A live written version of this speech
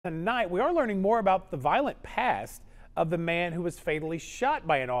Tonight, we are learning more about the violent past of the man who was fatally shot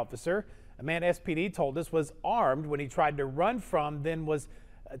by an officer. A man SPD told us was armed when he tried to run from, then was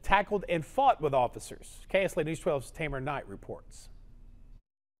tackled and fought with officers. KSLA News 12's Tamara Knight reports.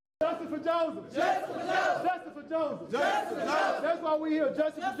 Justice for Joseph! Justice for Joseph! Justice for Joseph! Justice for Joseph! That's why we're here,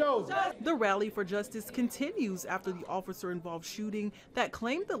 justice for Joseph! The rally for justice continues after the officer-involved shooting that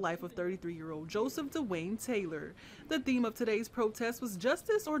claimed the life of 33-year-old Joseph Dwayne Taylor. The theme of today's protest was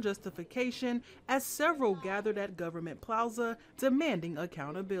justice or justification, as several gathered at Government Plaza demanding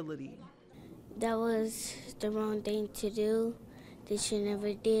accountability. That was the wrong thing to do. They should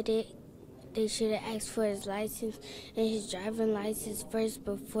never did it. They should have asked for his license and his driving license first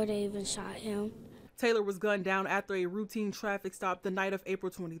before they even shot him. Taylor was gunned down after a routine traffic stop the night of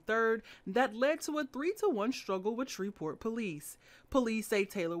April 23rd that led to a 3-to-1 struggle with Shreveport police. Police say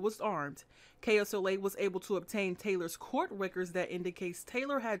Taylor was armed. KSLA was able to obtain Taylor's court records that indicates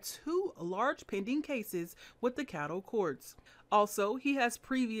Taylor had 2 large pending cases with the Caddo courts. Also, he has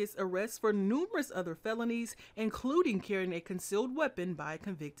previous arrests for numerous other felonies, including carrying a concealed weapon by a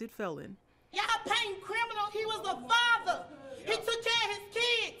convicted felon. Y'all paying criminal. He was a father. He took care of his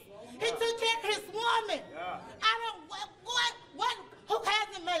kids. He took care of his woman. Who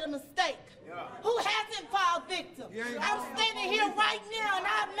hasn't made a mistake? Who hasn't fallen victim? I'm standing here right now and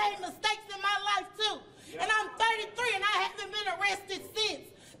I've made mistakes in my life too. And I'm 33 and I haven't been arrested since.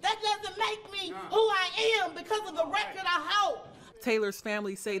 That doesn't make me who I am because of the record I hold. Taylor's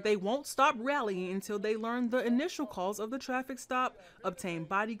family say they won't stop rallying until they learn the initial cause of the traffic stop, obtain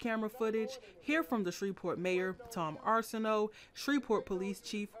body camera footage, hear from the Shreveport Mayor, Tom Arsenault, Shreveport Police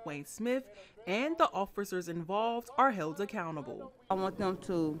Chief Wayne Smith, and the officers involved are held accountable. I want them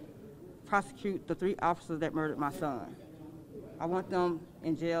to prosecute the 3 officers that murdered my son. I want them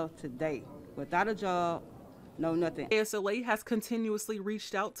in jail today, without a job, no nothing. KSLA has continuously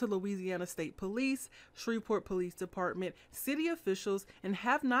reached out to Louisiana State Police, Shreveport Police Department, city officials, and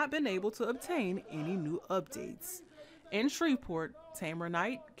have not been able to obtain any new updates. In Shreveport, Tamara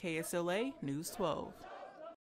Knight, KSLA News 12.